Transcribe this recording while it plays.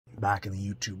back in the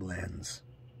YouTube lands.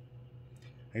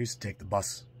 I used to take the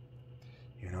bus,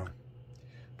 you know.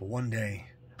 But one day,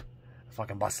 the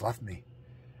fucking bus left me.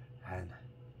 And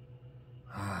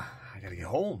I gotta get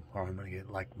home, or I'm gonna get,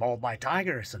 like, mauled by a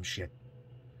tiger or some shit.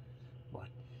 But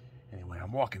anyway,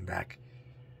 I'm walking back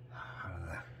out of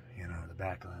the, you know, the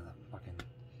back of the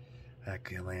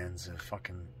fucking lands of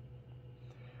fucking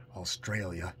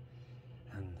Australia.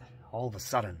 And all of a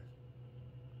sudden,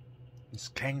 this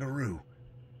kangaroo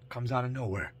comes out of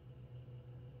nowhere.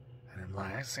 And I'm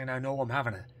like, next thing I know, I'm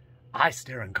having an eye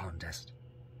staring contest.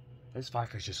 This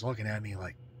fucker's just looking at me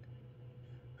like,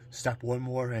 step one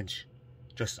more inch.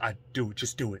 Just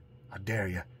do it. I dare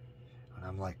you. And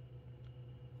I'm like,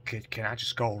 can I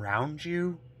just go around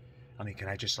you? I mean, can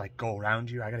I just, like, go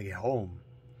around you? I gotta get home.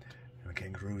 And the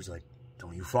kangaroo's like,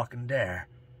 don't you fucking dare.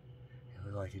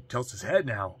 And like, he tilts his head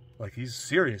now. Like, he's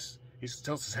serious. He just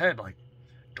tilts his head like,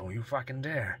 don't you fucking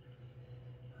dare.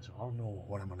 So I don't know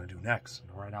what I'm gonna do next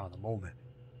right now in the moment.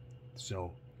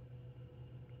 So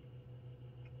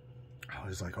I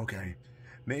was like, okay,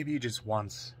 maybe he just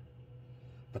wants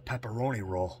the pepperoni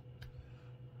roll.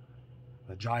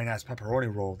 The giant-ass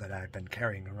pepperoni roll that I've been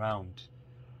carrying around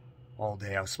all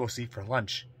day. I was supposed to eat for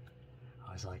lunch.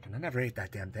 I was like, and I never ate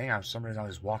that damn thing. For some reason I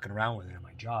was walking around with it at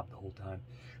my job the whole time.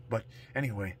 But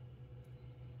anyway,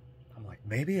 I'm like,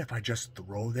 maybe if I just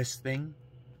throw this thing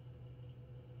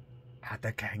at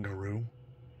the kangaroo,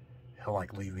 he'll,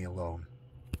 like, leave me alone.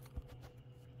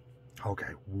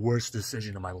 Okay, worst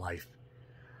decision of my life.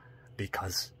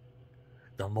 Because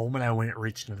the moment I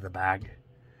reached into the bag,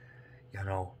 you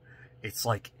know, it's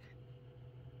like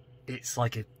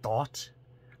it thought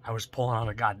I was pulling out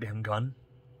a goddamn gun.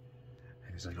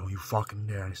 And he's like, oh, you fucking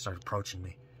dare. And he started approaching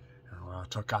me. And when I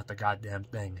took out the goddamn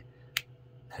thing,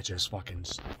 that just fucking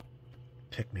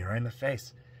kicked me right in the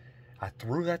face. I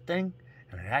threw that thing,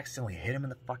 and I accidentally hit him in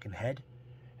the fucking head.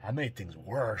 That made things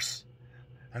worse.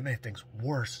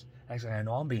 Actually, I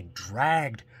know I'm being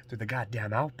dragged through the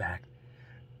goddamn outback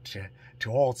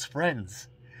to all its friends.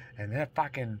 And they're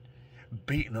fucking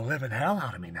beating the living hell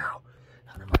out of me now.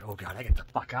 And I'm like, oh God, I get the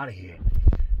fuck out of here.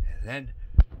 And then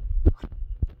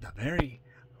the very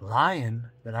lion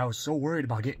that I was so worried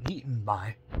about getting eaten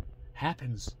by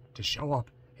happens to show up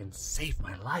and save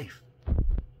my life.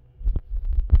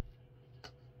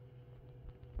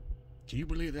 Do you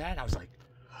believe that? I was like,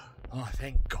 oh,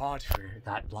 thank God for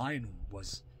that lion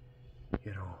was,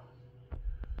 you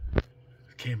know,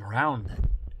 came around.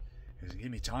 It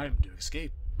gave me time to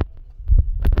escape.